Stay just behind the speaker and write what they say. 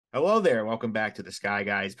Hello there. Welcome back to the Sky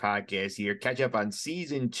Guys podcast here. Catch up on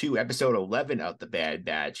season 2, episode 11 of The Bad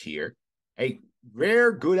Batch here. A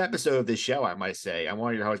rare good episode of this show, I might say. I'm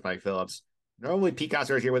one of your hosts, Mike Phillips. Normally, Pete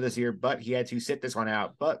Costner is here with us here, but he had to sit this one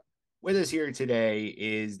out. But with us here today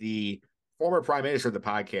is the former prime minister of the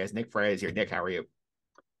podcast, Nick Fraietta is here. Nick, how are you?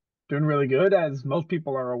 Doing really good. As most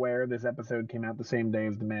people are aware, this episode came out the same day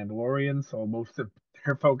as The Mandalorian, so most of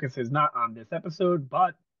their focus is not on this episode,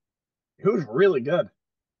 but it was really good.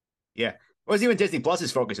 Yeah. It wasn't even Disney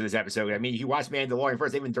Plus's focus in this episode. I mean, you watched Mandalorian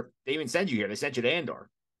first. They even send you here. They sent you to Andor.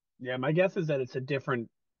 Yeah, my guess is that it's a different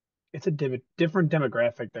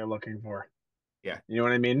demographic they're looking for. Yeah. You know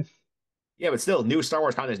what I mean? Yeah, but still, new Star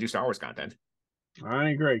Wars content is new Star Wars content. I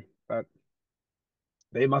agree, but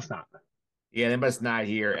they must not. Yeah, Nimba's not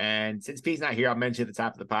here, and since Pete's not here, I'll mention at the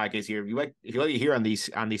top of the podcast here. If you like to hear on these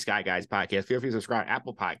Sky Guys podcast, feel free to subscribe to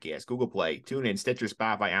Apple Podcasts, Google Play, TuneIn, Stitcher,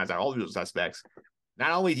 Spotify, Amazon, all the usual suspects.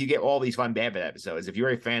 Not only do you get all these fun Bad Bad episodes, if you're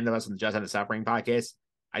a fan of us on the Just on the Suffering podcast,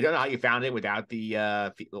 I don't know how you found it without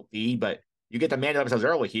the feed, but you get the Mando episodes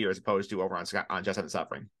early here as opposed to over on Just on the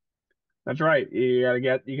Suffering. That's right. You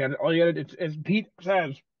got all you gotta do, as Pete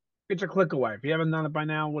says, it's a click away. If you haven't done it by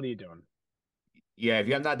now, what are you doing? Yeah, if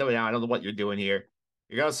you have not done it now, I don't know what you're doing here.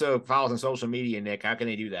 You can also follow us on social media, Nick. How can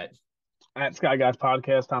they do that? At Sky Guys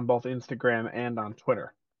Podcast on both Instagram and on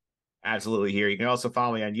Twitter. Absolutely here. You can also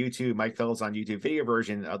follow me on YouTube. Mike Phillips on YouTube. Video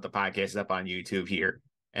version of the podcast is up on YouTube here.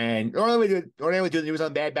 And normally we do the news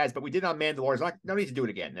on Bad Bads, but we did on Mandalorian. So no need to do it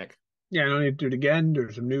again, Nick. Yeah, I don't need to do it again.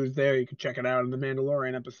 There's some news there. You can check it out in the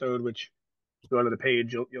Mandalorian episode, which go to the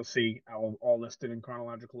page, you'll see all listed in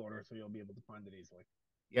chronological order, so you'll be able to find it easily.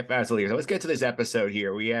 Yep, absolutely. So let's get to this episode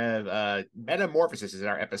here. We have Metamorphosis is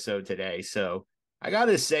our episode today. So I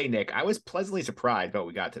gotta say, Nick, I was pleasantly surprised by what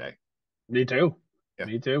we got today. Me too. Yeah.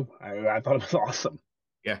 Me too. I thought it was awesome.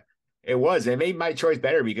 Yeah. It was. It made my choice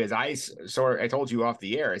better because I told you off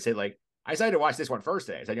the air. I said like I decided to watch this one first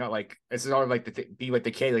today. I said, like this is sort of like be like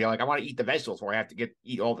the kid. Like I want to eat the vegetables where I have to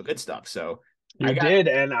eat all the good stuff. So I You got did,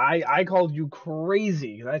 and I called you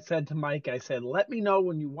crazy. I said to Mike, I said, let me know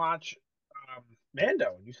when you watch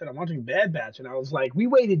Mando. And you said, I'm watching Bad Batch. And I was like, we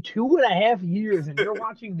waited 2.5 years and you're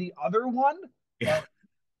watching the other one? yeah,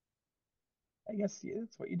 But I guess yeah,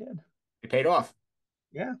 that's what you did. it paid off.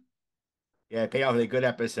 Yeah. Yeah, it paid off with a good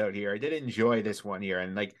episode here. I did enjoy this one here,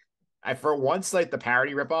 and like I for once like the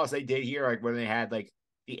parody ripoffs they did here, like when they had like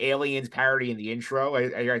the aliens parody in the intro,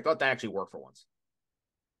 I thought that actually worked for once.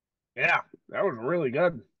 Yeah. That was really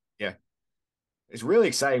good. Yeah, it's really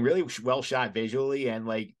exciting, really well shot visually, and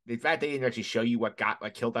like the fact they didn't actually show you what got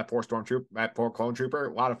like killed that poor clone trooper,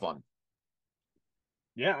 a lot of fun.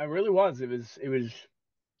 Yeah, it really was. It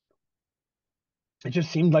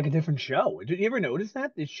just seemed like a different show. Did you ever notice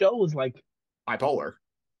that? This show was like, Bipolar.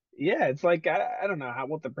 yeah, it's like I don't know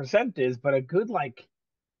what the percent is, but a good like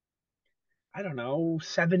I don't know,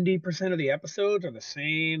 70% of the episodes are the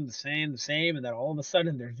same, and then all of a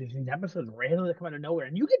sudden there's these episodes randomly come out of nowhere,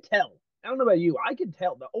 and you can tell. I don't know about you, I can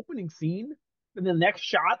tell the opening scene and the next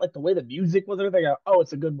shot, like the way the music was, and everything. Oh,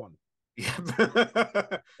 it's a good one. Yeah,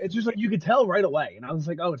 It's just like you could tell right away, and I was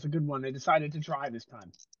like, oh, it's a good one. They decided to try this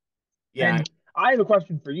time. yeah, And I have a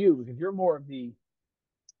question for you because you're more of the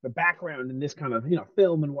background in this kind of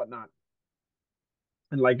film and whatnot,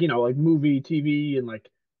 and like like movie, TV, and like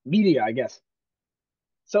media, I guess.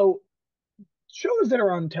 So shows that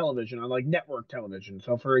are on television, on like network television.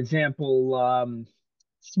 So for example,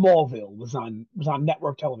 Smallville was on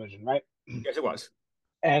network television, right? yes, it was.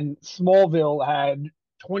 And Smallville had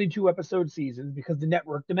 22 episode seasons because the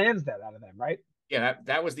network demands that out of them, right? Yeah,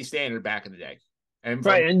 that was the standard back in the day, and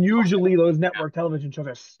from Right, and usually those network television shows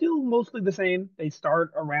are still mostly the same. They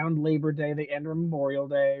start around Labor Day, they end on Memorial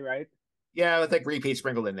Day, right? yeah, with like repeat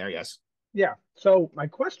sprinkled in there. Yes. Yeah. So my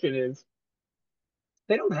question is,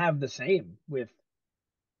 they don't have the same with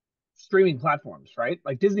streaming platforms, right?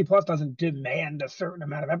 Like Disney Plus doesn't demand a certain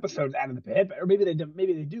amount of episodes out of the pit, or maybe they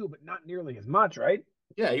do, but not nearly as much, right?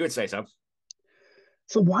 Yeah, you would say so.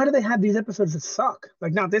 So why do they have these episodes that suck?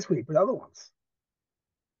 Like not this week, but other ones.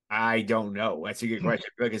 I don't know. That's a good question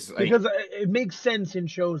because like Because it makes sense in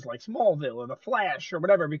shows like Smallville or The Flash or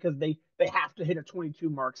whatever, because they have to hit a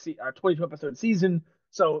 22 episode season.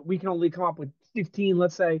 So we can only come up with 15,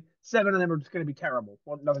 let's say. 7 of them are just going to be terrible.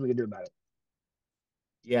 Well, nothing we can do about it.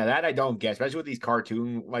 yeah, that I don't get, especially with these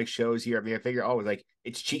cartoon like shows here. I mean, I figure, oh, like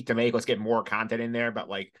it's cheap to make. Let's get more content in there. But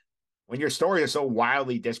like when your stories are so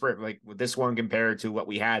wildly disparate, like with this one compared to what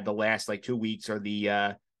we had the last like 2 weeks or the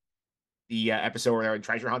episode where they're in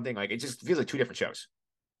treasure hunting, like it just feels like two different shows.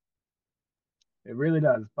 It really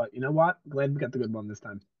does. But you know what? Glad we got the good one this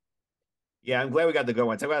time. Yeah, I'm glad we got the good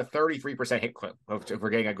ones. I got a 33% hit clip if we're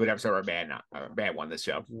getting a good episode or a bad one this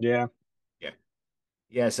show. Yeah. Yeah.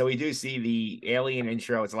 Yeah, so we do see the alien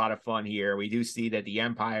intro. It's a lot of fun here. We do see that the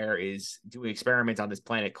Empire is doing experiments on this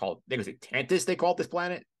planet called, I think it was Tantus, they called this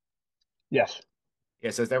planet. Yes. Yeah,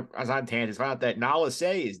 so they're on Tantus. Found out that Nala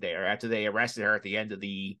Se is there after they arrested her at the end of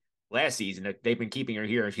the last season. That they've been keeping her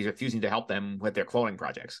here and she's refusing to help them with their cloning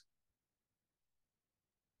projects.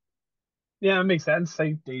 Yeah, it makes sense.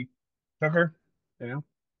 They took her, you know.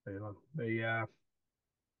 They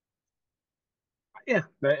yeah,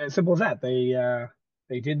 as simple as that.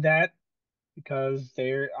 They did that because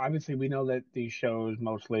they're obviously we know that these shows,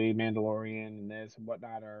 mostly Mandalorian and this and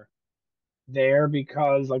whatnot, are there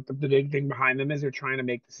because like the big thing behind them is they're trying to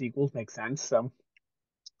make the sequels make sense. So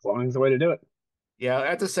cloning's the way to do it. Yeah, I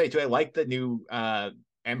have to say too, I like the new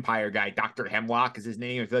Empire guy, Dr. Hemlock is his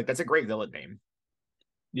name. I feel like that's a great villain name.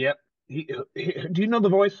 Yep. Do you know the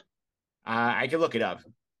voice? I can look it up.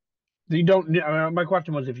 You don't. My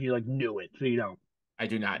question was if you like knew it, so you don't. I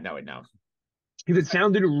do not know it now. Because it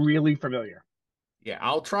sounded really familiar. Yeah,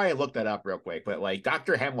 I'll try and look that up real quick. But like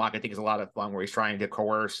Dr. Hemlock, I think is a lot of fun where he's trying to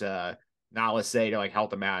coerce Nala Se to like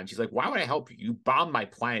help him out. And she's like, why would I help you? You bombed my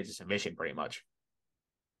planet to submission, pretty much.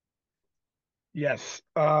 Yes.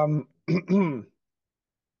 I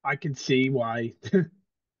can see why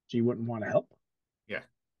she wouldn't want to help. Yeah.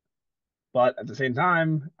 But at the same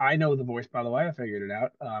time, I know the voice, by the way. I figured it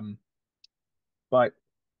out. But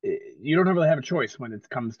you don't really have a choice when it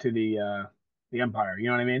comes to the Empire. You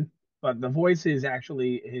know what I mean? But the voice is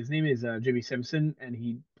actually his name is Jimmy Simpson, and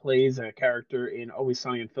he plays a character in Always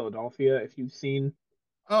Sunny in Philadelphia. If you've seen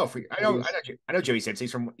Oh, movies, I know Joey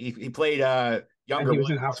Simpson. He played and younger he was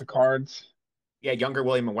William in in House of Westworld. Cards. Yeah, younger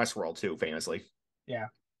William in Westworld too, famously. Yeah,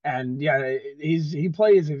 and yeah, he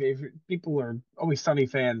plays if people are Always Sunny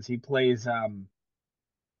fans, he plays one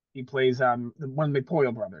of the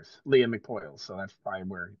McPoyle brothers, Liam McPoyle. So that's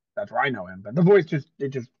where I know him. But the voice just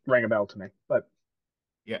rang a bell to me. But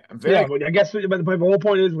Yeah, I'm yeah, very but I guess but the whole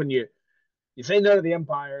point is when you say no to the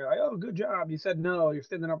Empire, like oh good job, you said no, you're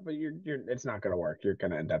standing up, but you're it's not gonna work. You're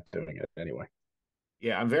gonna end up doing it anyway.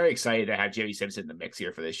 yeah, I'm very excited to have Jimmy Simpson in the mix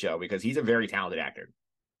here for this show because he's a very talented actor.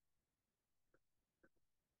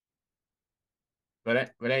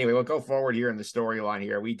 But anyway, we'll go forward here in the storyline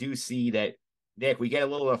here. We do see that Nick, we get a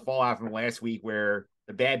little bit of fallout from last week where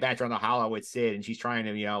the Bad Batch are on the Hollow with Sid, and she's trying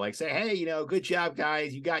to, like say, hey, good job,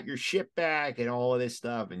 guys, you got your ship back and all of this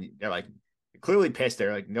stuff, and they're like clearly pissed.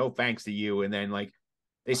 They're like, no thanks to you, and then like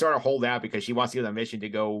they sort of hold out because she wants to get on a mission to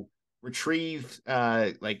go retrieve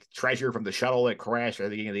like treasure from the shuttle that crashed at the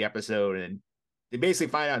beginning of the episode, and they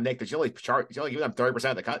basically find out Nick that she only giving them 30%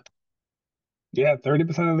 of the cut. Yeah,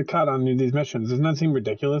 30% of the cut on these missions. Doesn't that seem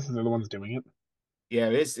ridiculous? They're the ones doing it. Yeah,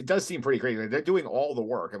 it does seem pretty crazy. They're doing all the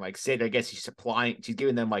work, and like Sid, I guess she's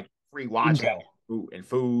giving them like free lodging Intel. and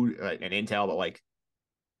food and intel. But like,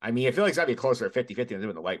 I mean, I feel like it's gotta be closer to 50-50 than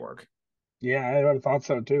doing the legwork, Yeah, I would have thought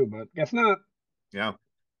so too, but guess not. you know.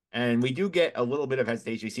 And we do get a little bit of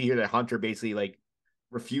hesitation. We see here that Hunter basically like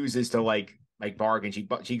refuses to like bargain.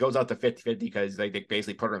 She goes out to 50-50 because like they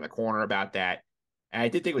basically put her in the corner about that. And I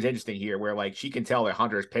did think it was interesting here where like she can tell that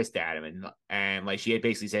Hunter is pissed at him and like she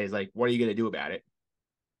basically says like, what are you gonna do about it?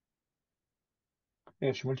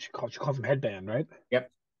 Yeah, she calls him headband, right? Yep.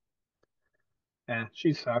 Yeah,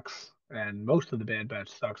 she sucks, and most of the Bad Batch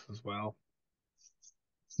sucks as well.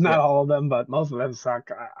 Yeah. Not all of them, but most of them suck.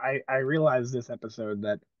 I realized this episode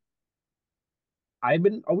that I've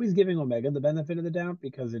been always giving Omega the benefit of the doubt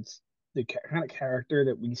because it's the kind of character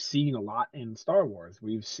that we've seen a lot in Star Wars.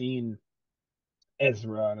 We've seen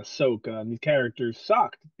Ezra and Ahsoka, and these characters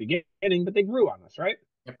sucked at the beginning, but they grew on us, right?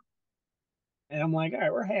 Yep. And I'm like, all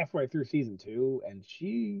right, we're halfway through season 2, and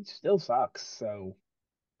she still sucks. So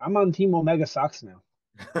I'm on Team Omega sucks now.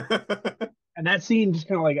 And that scene just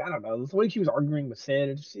kind of like, I don't know, the way she was arguing with Sid,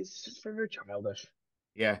 it's just very childish.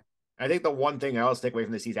 Yeah. I think the one thing I'll take away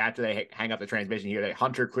from this is after they hang up the transmission here, that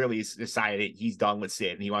Hunter clearly has decided he's done with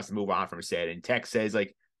Sid and he wants to move on from Sid. And Tech says,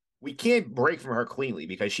 like, we can't break from her cleanly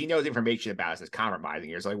because she knows information about us that's compromising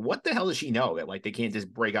her. So, like, what the hell does she know that, like, they can't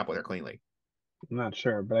just break up with her cleanly? I'm not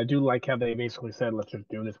sure, but I do like how they basically said, let's just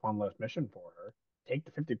do this one last mission for her, take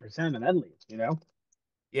the 50% and then leave, you know?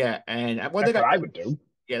 Yeah. And That's what I would do.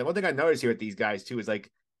 yeah, the one thing I noticed here with these guys, too, is like,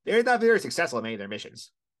 they're not very successful at many of their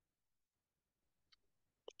missions.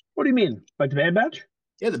 What do you mean? Like the Bad Batch?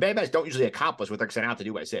 Yeah, the Bad Batch don't usually accomplish what they're sent out to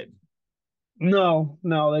do by Sid. No,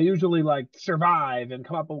 no, they usually like survive and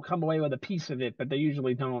come away with a piece of it, but they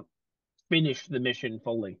usually don't finish the mission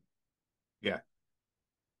fully. Yeah.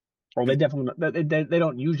 Or they definitely they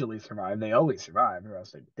don't usually survive. They always survive, or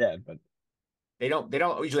else they're dead. But they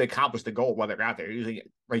don't usually accomplish the goal while they're out there. Usually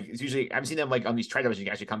like it's usually I've seen them like on these treasures you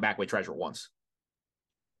can actually come back with treasure once.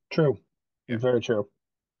 True. Yeah. Very true.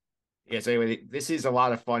 Yeah, so anyway, this is a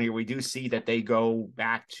lot of fun here. We do see that they go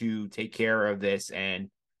back to take care of this, and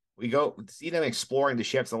we go see them exploring the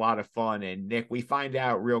ship's a lot of fun. And Nick, we find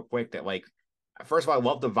out real quick that like first of all, I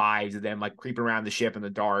love the vibes of them like creeping around the ship in the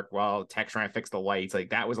dark while Tech's trying to fix the lights. Like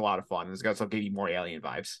that was a lot of fun. It's also give you more alien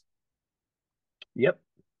vibes. Yep.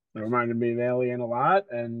 It reminded me of Alien a lot,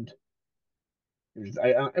 and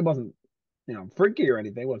it wasn't, freaky or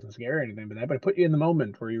anything. It wasn't scary or anything, but it put you in the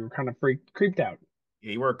moment where you were kind of creeped out.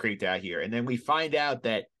 Yeah, you were creeped out here, and then we find out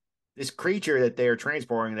that this creature that they're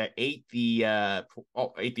transporting that ate the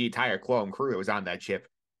entire clone crew that was on that ship.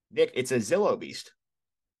 Nick, it's a Zillo Beast.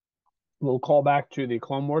 A little callback to the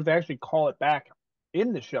Clone Wars. They actually call it back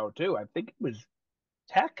in the show too. I think it was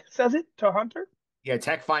Tech says it to Hunter. Yeah,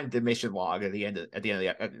 Tech finds the mission log at the end of the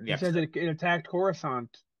He says episode. it attacked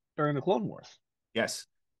Coruscant during the Clone Wars. Yes,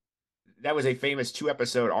 that was a famous 2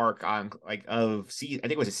 episode arc on like of season. I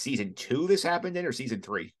think it was a season 2. This happened in or season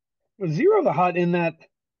 3. Was Zero the Hutt in that?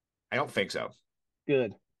 I don't think so.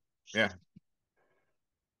 Good. Yeah,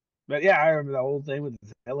 But yeah, I remember the whole thing with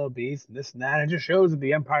the Zillo Beast and this and that. It just shows that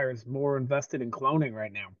the Empire is more invested in cloning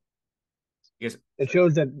right now. yes, It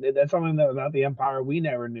shows that that's something that about the Empire we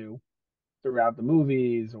never knew throughout the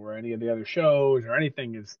movies or any of the other shows or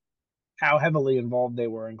anything is how heavily involved they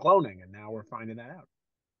were in cloning, and now we're finding that out.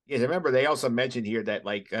 yes. I remember they also mentioned here that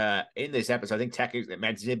like in this episode, I think Tech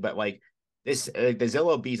mentioned it, but like this the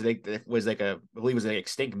Zillo Beast, I think that was like I believe was an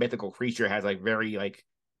extinct mythical creature has like very like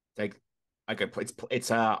like a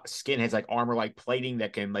its skin has like armor like plating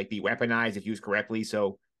that can like be weaponized if used correctly.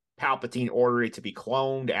 So Palpatine ordered it to be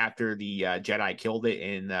cloned after the Jedi killed it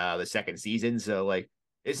in the second season. So like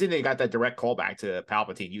this they got that direct callback to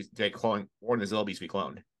Palpatine used to clone ordering the Zillo Beast to be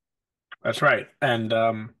cloned. That's right. And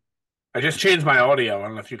I just changed my audio. I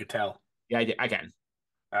don't know if you could tell. Yeah, I can.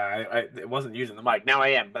 It wasn't using the mic. Now I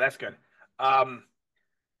am, but that's good. Um,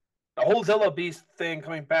 the whole Zillo Beast thing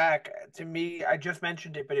coming back to me, I just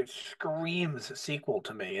mentioned it, but it screams sequel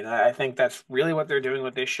to me, and I think that's really what they're doing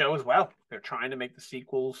with this show as well. They're trying to make the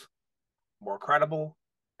sequels more credible,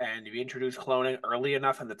 and if you introduce cloning early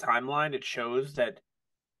enough in the timeline, it shows that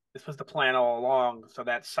this was the plan all along, so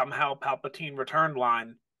that somehow Palpatine returned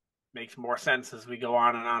line makes more sense as we go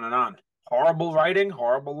on and on and on. Horrible writing,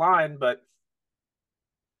 horrible line, but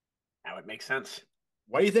now it makes sense.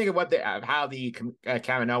 What do you think of what the how the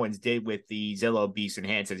Kaminoans did with the Zillo Beast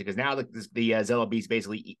enhancers? Because now the Zillo Beast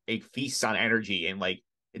basically it feasts on energy and like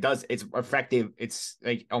it's effective. It's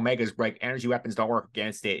like Omega's like energy weapons don't work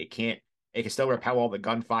against it. It can still repel all the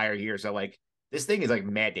gunfire here. So like this thing is like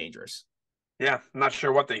mad dangerous. Yeah, I'm not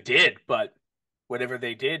sure what they did, but whatever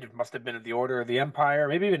they did must have been at the Order of the Empire,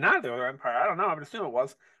 maybe even not the Order of the Empire. I don't know. I would assume it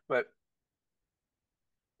was, but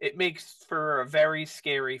it makes for a very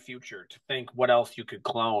scary future to think what else you could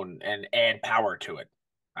clone and add power to it.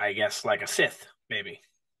 I guess like a Sith, maybe.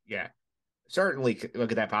 Yeah, certainly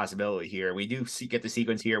look at that possibility here. We do get the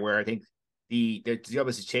sequence here where I think the Zillo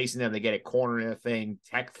is chasing them. They get a corner in the thing.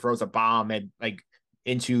 Tech throws a bomb and like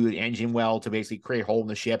into the engine well to basically create a hole in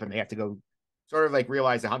the ship, and they have to go sort of like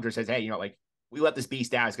realize the hunter says, "Hey, like we let this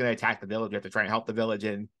beast out. It's going to attack the village. We have to try and help the village."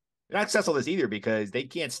 And they're not successful this either because they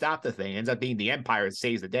can't stop the thing. It ends up being the Empire that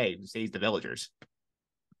saves the day, saves the villagers.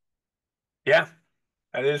 Yeah,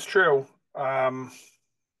 that is true. Um,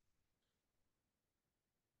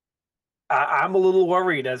 I'm a little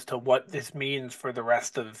worried as to what this means for the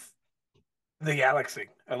rest of the galaxy.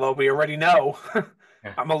 Although we already know,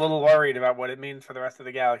 Yeah. I'm a little worried about what it means for the rest of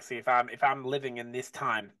the galaxy. If I'm living in this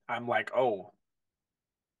time, I'm like, oh,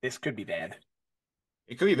 this could be bad.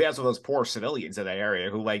 It could be bad for those poor civilians in that area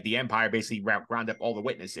who, like, the Empire basically round up all the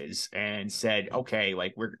witnesses and said, "Okay,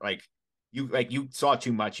 we're like you saw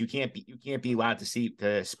too much. You can't be allowed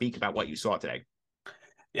to speak about what you saw today."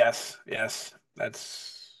 Yes, yes,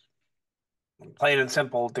 that's plain and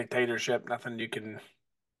simple dictatorship. Nothing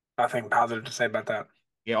positive to say about that.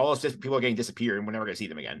 Yeah, all those people are getting disappeared, and we're never going to see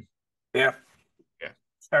them again. Yeah, Yeah,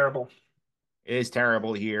 it's terrible. it is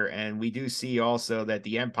terrible here, and we do see also that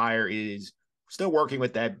the Empire is still working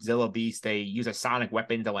with that Zillo Beast. They use a sonic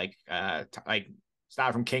weapon to like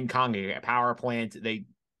stop from King Kong, a power plant. They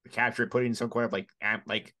capture it, put it in some kind of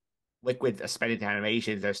like liquid suspended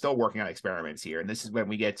animations. They're still working on experiments here, and this is when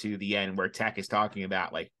we get to the end where Tech is talking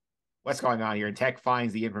about like what's going on here, and Tech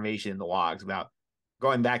finds the information in the logs about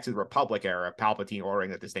going back to the Republic era, Palpatine ordering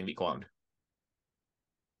that this thing be cloned.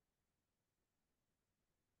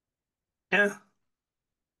 Yeah,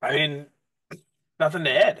 I mean, nothing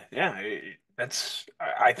to add. Yeah,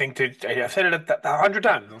 I think I've said it 100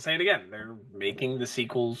 times. I'll say it again. They're making the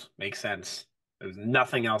sequels make sense. There's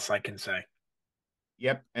nothing else I can say.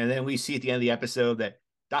 Yep. And then we see at the end of the episode that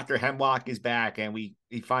Dr. Hemlock is back, and we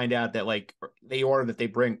find out that like they order that they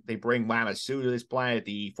bring Lama Su to this planet,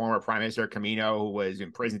 the former Prime Minister Camino, who was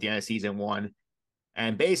in prison at the end of season one.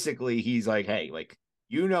 And basically he's like, hey, like,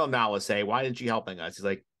 Nalase, why didn't you helping us? He's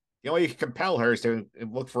like, the only way you can compel her is to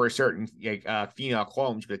look for a certain female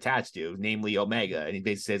clone she could attach to, namely Omega. And he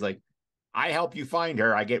basically says, like, I help you find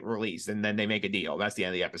her, I get released, and then they make a deal. That's the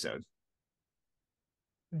end of the episode.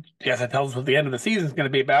 Yes, that tells us what the end of the season is going to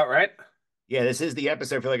be about, right? Yeah, this is the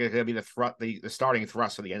episode. I feel like it's gonna be the starting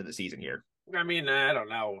thrust for the end of the season here. I mean, I don't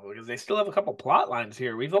know because they still have a couple plot lines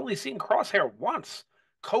here. We've only seen Crosshair once,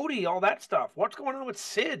 Cody, all that stuff. What's going on with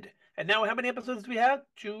Sid? And now, how many episodes do we have?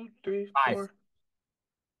 Two, three, Five. four,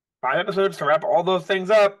 5 episodes to wrap all those things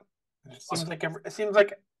up. It seems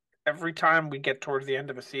like every time we get towards the end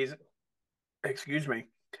of a season, excuse me,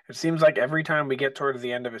 it seems like every time we get towards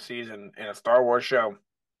the end of a season in a Star Wars show,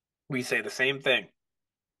 we say the same thing.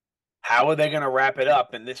 How are they going to wrap it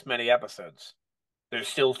up in this many episodes? There's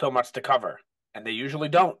still so much to cover, and they usually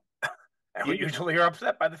don't. And we You usually are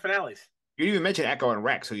upset by the finales. you even mentioned Echo and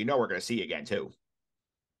Rex, so we're gonna see again too.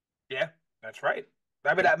 Yeah, that's right.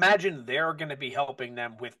 I mean, I imagine they're going to be helping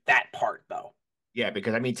them with that part, though. Yeah,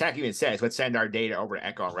 because I mean, Tech even says, let's send our data over to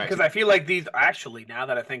Echo and Rex. Because I feel like these actually, now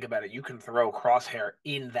that I think about it, you can throw Crosshair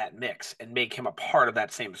in that mix and make him a part of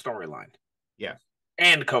that same storyline. Yeah.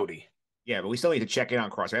 And Cody. Yeah, but we still need to check in on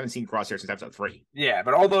Crosshair. I haven't seen Crosshair since episode 3. Yeah,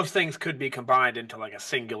 but all those things could be combined into like a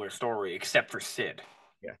singular story, except for Sid.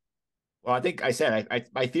 Yeah. Well, I think I said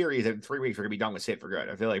my theory is that in 3 weeks we're gonna be done with Sid for good.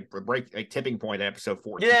 I feel like break a tipping point at episode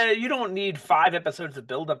 14. Yeah, you don't need 5 episodes to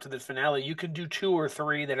build up to this finale. You could do 2 or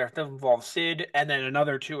 3 that involve Sid, and then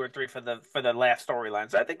another 2 or 3 for the last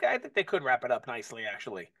storyline. So I think they could wrap it up nicely,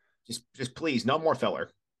 actually. Just please, no more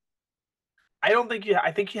filler. I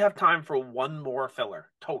think you have time for one more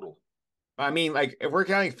filler total. I mean, like, if we're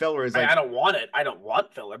counting filler as like, I don't want it. I don't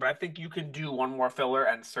want filler, but I think you can do one more filler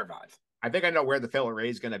and survive. I think I know where the filler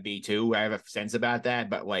is going to be too. I have a sense about that,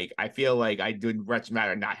 but like, I feel like I would much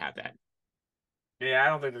rather not have that. Yeah, I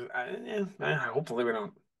don't think. Hopefully we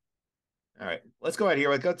don't. All right, let's go ahead here.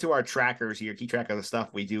 Let's go to our trackers here. Keep track of the stuff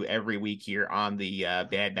we do every week here on the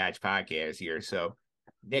Bad Batch podcast here. So,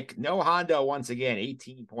 Nick, no Hondo once again,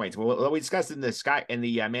 18 points. Well, we discussed in the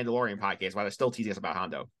Mandalorian podcast why they're still teasing us about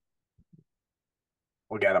Hondo.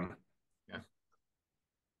 We'll get him. Yeah,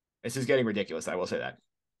 this is getting ridiculous. I will say that.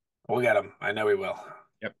 We'll get him. I know we will.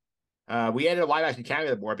 Yep. We added a live action cameo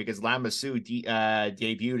to the board because Lama Su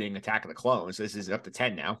debuted in Attack of the Clones. So this is up to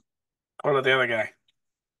 10 now. What about the other guy?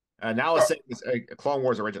 Now let's say it's a Clone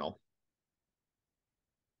Wars original.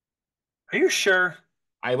 Are you sure?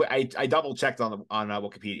 I double checked on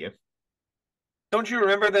Wikipedia. Don't you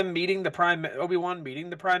remember them meeting Obi-Wan meeting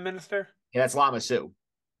the Prime Minister? Yeah, that's Lama Su.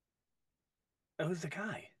 Oh, who's the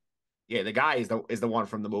guy? Yeah, the guy is the one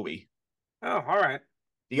from the movie. Oh, all right.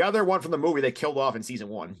 The other one from the movie they killed off in season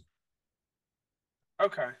 1.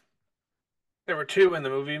 Okay. There were 2 in the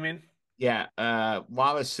movie, you mean? Yeah,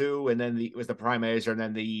 Lama Su, and then was the Prime Minister, and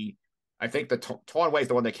then I think the Tuan Wei is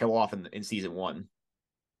the one they kill off in season 1.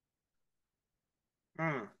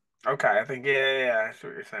 Okay, I think yeah, I see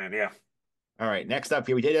what you're saying. Yeah. All right, next up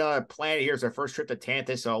here, we did a planet. Here's our first trip to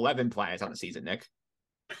Tanthus, so 11 planets on the season, Nick.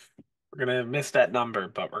 We're gonna miss that number,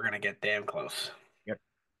 but we're gonna get damn close. Yep.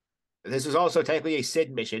 This was also technically a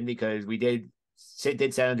Sid mission because Sid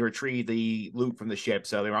did send them to retrieve the loot from the ship,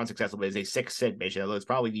 so they were unsuccessful, but it's a 6 Sid mission, although it's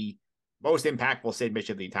probably the most impactful Sid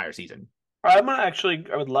mission of the entire season. I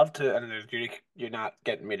would love to, and you're not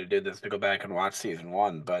getting me to do this to go back and watch season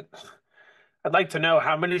 1, but I'd like to know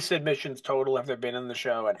how many Sid missions total have there been in the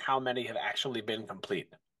show and how many have actually been complete.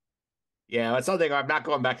 Yeah, that's something I'm not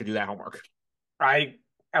going back to do that homework.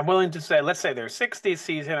 I'm willing to say, let's say there's 60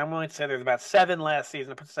 season. I'm willing to say there's about 7 last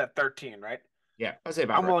season. It puts us at 13, right? Yeah, I'll say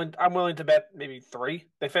about right. I'm willing to bet maybe 3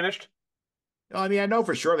 they finished. Well, I mean, I know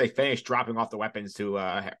for sure they finished dropping off the weapons to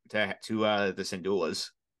the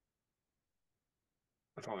Syndulas.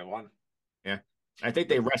 That's only 1. Yeah, I think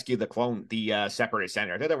they rescued the Separatist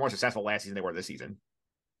Center. I think they were more successful last season than they were this season.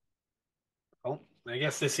 Well, I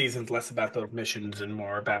guess this season's less about those missions and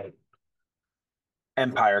more about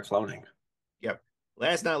Empire cloning. Yep.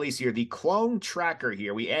 Last but not least here, the clone tracker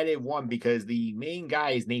here. We added one because the main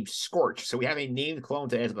guy is named Scorch. So we have a named clone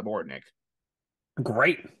to add to the board, Nick.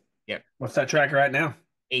 Great. Yep. What's that tracker at now?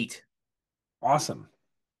 8. Awesome.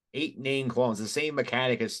 8 named clones. The same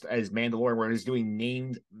mechanic as Mandalorian, where it's doing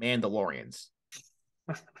named Mandalorians.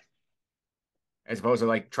 as opposed to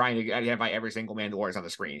like trying to identify every single Mandalorian on the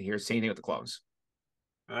screen. Here's the same thing with the clones.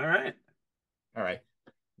 All right. All right.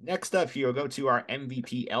 Next up here, we'll go to our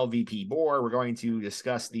MVP, LVP board. We're going to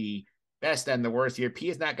discuss the best and the worst here. P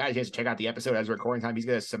has not got a chance to check out the episode as recording time. He's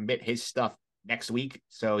going to submit his stuff next week.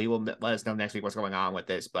 So he will let us know next week what's going on with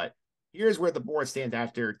this. But here's where the board stands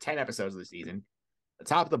after 10 episodes of the season. The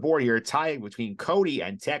top of the board here, tied between Cody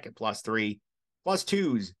and Tech at +3.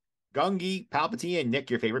 +2s, Gungi, Palpatine, and Nick,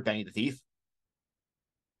 your favorite, Benny the Thief.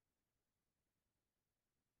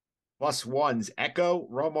 +1s, Echo,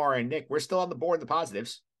 Romar, and Nick. We're still on the board in the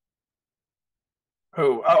positives.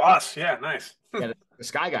 Who? Oh, us. Yeah, nice. Yeah, the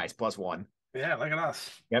Sky Guys +1. Yeah, look at us.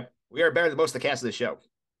 Yep. We are better than most of the cast of the show.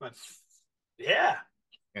 Yeah.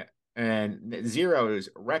 And zeros,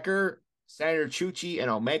 Wrecker, Senator Chuchi, and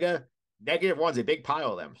Omega. -1's a big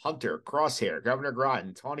pile of them. Hunter, Crosshair, Governor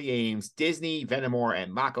Groton, Tony Ames, Disney, Venomore,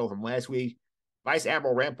 and Mako from last week. Vice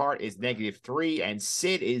Admiral Rampart is -3, and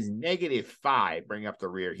Sid is -5. Bring up the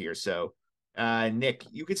rear here. So, Nick,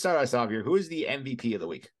 you can start us off here. Who is the MVP of the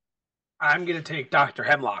week? I'm going to take Dr.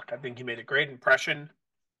 Hemlock. I think he made a great impression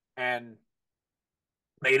and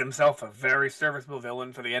made himself a very serviceable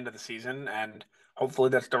villain for the end of the season. And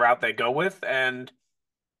hopefully that's the route they go with. And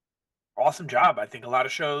awesome job. I think a lot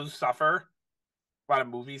of shows suffer, a lot of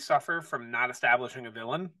movies suffer from not establishing a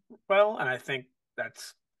villain well. And I think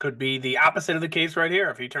that's could be the opposite of the case right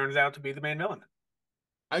here if he turns out to be the main villain.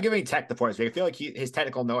 I'm giving Tech the points. I feel like his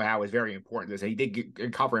technical know-how is very important. He did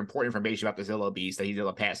uncover important information about the Zillo Beast that he's able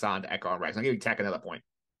to pass on to Echo and Rex. I'm giving Tech another point.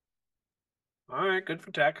 All right, good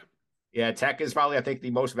for Tech. Yeah, Tech is probably, I think,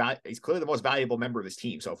 he's clearly the most valuable member of his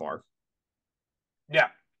team so far. Yeah.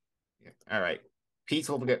 All right. Pete's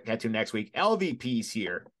we'll get to next week. LVP's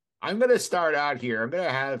here. I'm going to start out here. I'm going to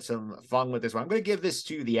have some fun with this one. I'm going to give this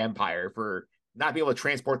to the Empire for not being able to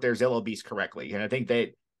transport their Zillo Beast correctly. And I think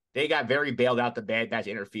that they got very bailed out. The Bad Batch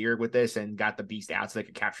interfered with this and got the Beast out so they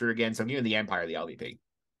could capture it again. So I'm giving the Empire the LVP.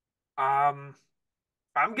 I'm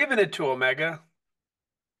giving it to Omega.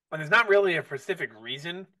 And there's not really a specific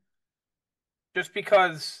reason. Just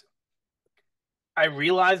because I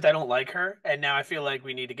realized I don't like her, and now I feel like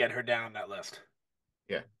we need to get her down that list.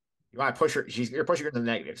 Yeah. You want to push her? You're pushing her to the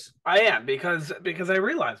negatives. I am because I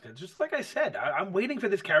realized it. Just like I said, I'm waiting for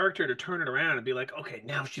this character to turn it around and be like, okay,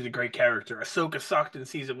 now she's a great character. Ahsoka sucked in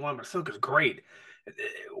season 1, but Ahsoka's great.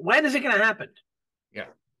 When is it going to happen? Yeah,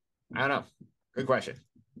 I don't know. Good question.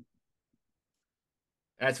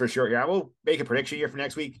 That's for sure. Yeah, I will make a prediction here for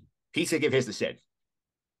next week. Pizza give his to Sid.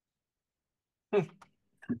 Well,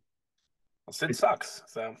 Sid sucks.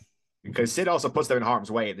 So because Sid also puts them in harm's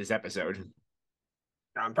way in this episode.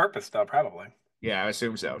 On purpose, though, probably. Yeah, I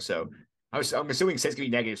assume so. So I'm assuming Sid's gonna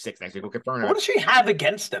be -6 next week. We'll confirm. What does she have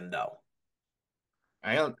against them, though?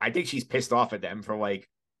 I think she's pissed off at them for like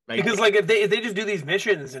because like if they just do these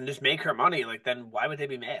missions and just make her money, like then why would they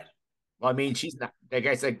be mad? Well, I mean, she's not. Like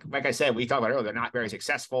I said, we talked about earlier. They're not very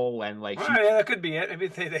successful, and like, yeah, that could be it. Maybe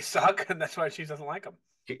they suck, and that's why she doesn't like them.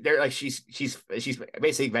 They're like she's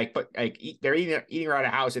basically like they're eating her out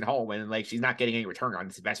of house and home, and like she's not getting any return on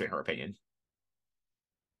this investment, in her opinion.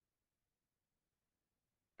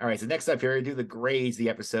 All right, so next up here, we do the grades, the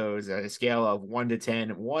episodes, a scale of 1 to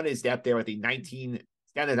 10. 1 is up there with the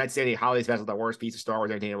 1978 holiday special, the worst piece of Star Wars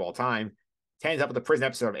entertainment of all time. 10 is up with the prison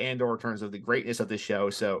episode of Andor in terms of the greatness of the show.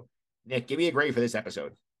 So, Nick, give me a grade for this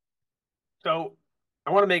episode. So, I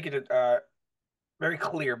want to make it very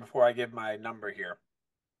clear before I give my number here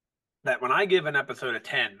that when I give an episode a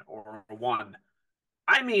 10 or a 1,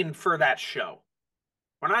 I mean for that show.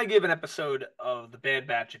 When I give an episode of The Bad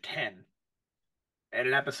Batch a 10, and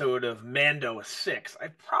an episode of Mando a 6, I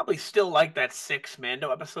probably still like that 6 Mando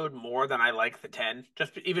episode more than I like the 10.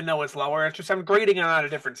 Just even though it's lower, it's just I'm grading it on a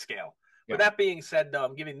different scale. Yeah. With that being said, though,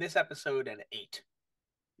 I'm giving this episode an 8.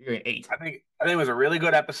 You're an 8. I think it was a really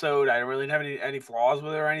good episode. I don't really have any flaws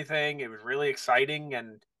with it or anything. It was really exciting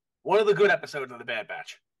and one of the good episodes of The Bad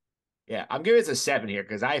Batch. Yeah, I'm giving it a 7 here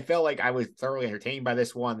because I felt like I was thoroughly entertained by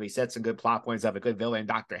this one. We set some good plot points up, a good villain,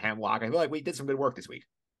 Dr. Hemlock. I feel like we did some good work this week.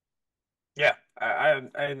 Yeah,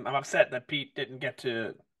 I'm upset that Pete didn't get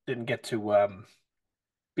to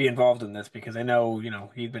be involved in this because I know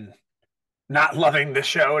he'd been not loving the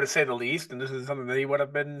show to say the least, and this is something that he would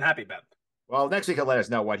have been happy about. Well, next week he'll let us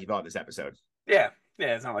know what he thought of this episode. Yeah,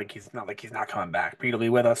 it's not like he's not coming back. Pete will be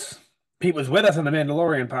with us. Pete was with us on the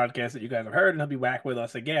Mandalorian podcast that you guys have heard, and he'll be back with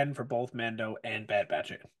us again for both Mando and Bad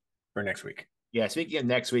Batch for next week. Yeah, speaking of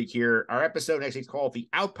next week here, our episode next week is called The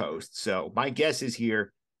Outpost. So my guess is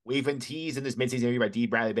here. We've been teased in this mid-season interview by D.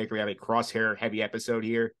 Bradley Baker. We have a crosshair heavy episode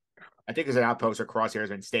here. I think there's an outpost or crosshair has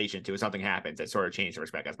been stationed to. If something happens, that sort of changed the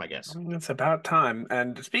respect. That's my guess. It's about time.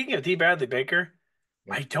 And speaking of D. Bradley Baker,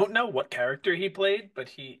 I don't know what character he played, but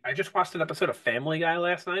I just watched an episode of Family Guy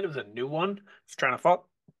last night. It was a new one. I was trying to fall.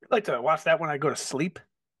 I like to watch that when I go to sleep,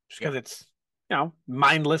 just because Yep. it's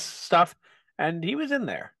mindless stuff. And he was in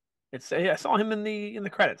there. I saw him in the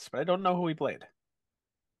credits, but I don't know who he played.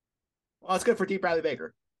 Well, it's good for D. Bradley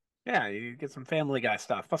Baker. Yeah, you get some Family Guy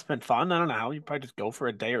stuff. Must have been fun. I don't know how. You probably just go for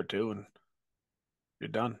a day or two and you're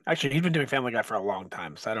done. Actually, he's been doing Family Guy for a long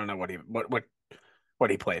time, so I don't know what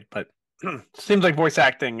he played, but seems like voice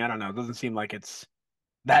acting. I don't know. It doesn't seem like it's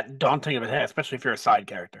that daunting of a task, especially if you're a side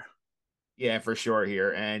character. Yeah, for sure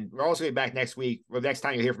here. And we're also going to be back next week. Well, next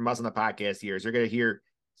time you hear from us on the podcast here is you're going to hear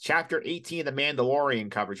Chapter 18 of The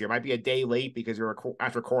Mandalorian coverage here. Might be a day late because we're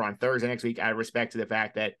after record on Thursday next week out of respect to the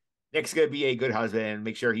fact that Nick's going to be a good husband and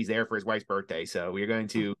make sure he's there for his wife's birthday. So we're going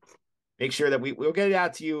to make sure that we'll get it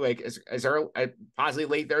out to you like as early, possibly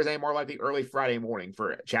late Thursday, more likely early Friday morning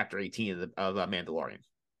for Chapter 18 of the Mandalorian.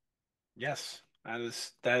 Yes,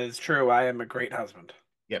 that is true. I am a great husband.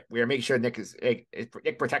 Yep, we are making sure Nick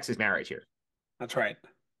protects his marriage here. That's right.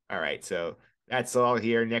 All right, so that's all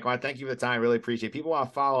here, Nick. I want to thank you for the time. Really appreciate it. People want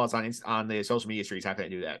to follow us on the social media streets. How can I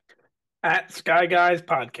do that? At Sky Guys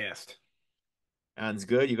Podcast. Sounds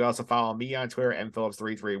good. You can also follow me on Twitter,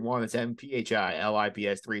 mphillips331. It's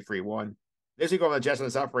MPHILIPS331. This week on the Just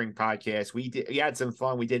and Suffering podcast, we had some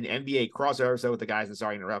fun. We did an NBA crossover episode with the guys in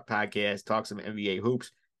Sorry to Interrupt podcast, talked some NBA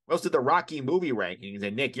hoops. Most of the Rocky movie rankings.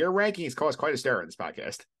 And Nick, your rankings caused quite a stir in this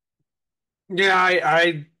podcast. Yeah,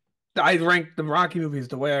 I rank the Rocky movies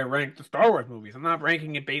the way I rank the Star Wars movies. I'm not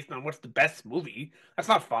ranking it based on what's the best movie. That's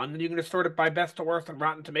not fun. You can just sort it by best to worst on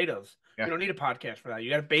Rotten Tomatoes. Yeah. You don't need a podcast for that. You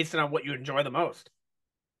got to base it on what you enjoy the most.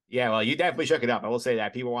 Yeah, well, you definitely shook it up. I will say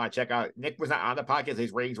that. People want to check out. Nick was not on the podcast.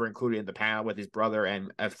 His ratings were included in the panel with his brother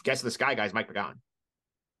and a guest of the Sky Guys, Mike McGowan.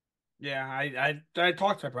 Yeah, I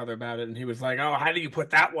talked to my brother about it, and he was like, "Oh, how do you put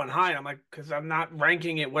that one high?" I'm like, "Because I'm not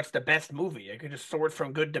ranking it. What's the best movie? I could just sort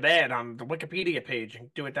from good to bad on the Wikipedia page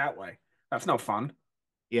and do it that way. That's no fun."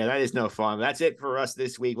 Yeah, that is no fun. That's it for us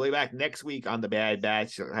this week. We'll be back next week on the Bad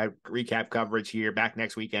Batch. Have recap coverage here back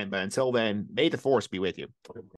next weekend. But until then, may the force be with you.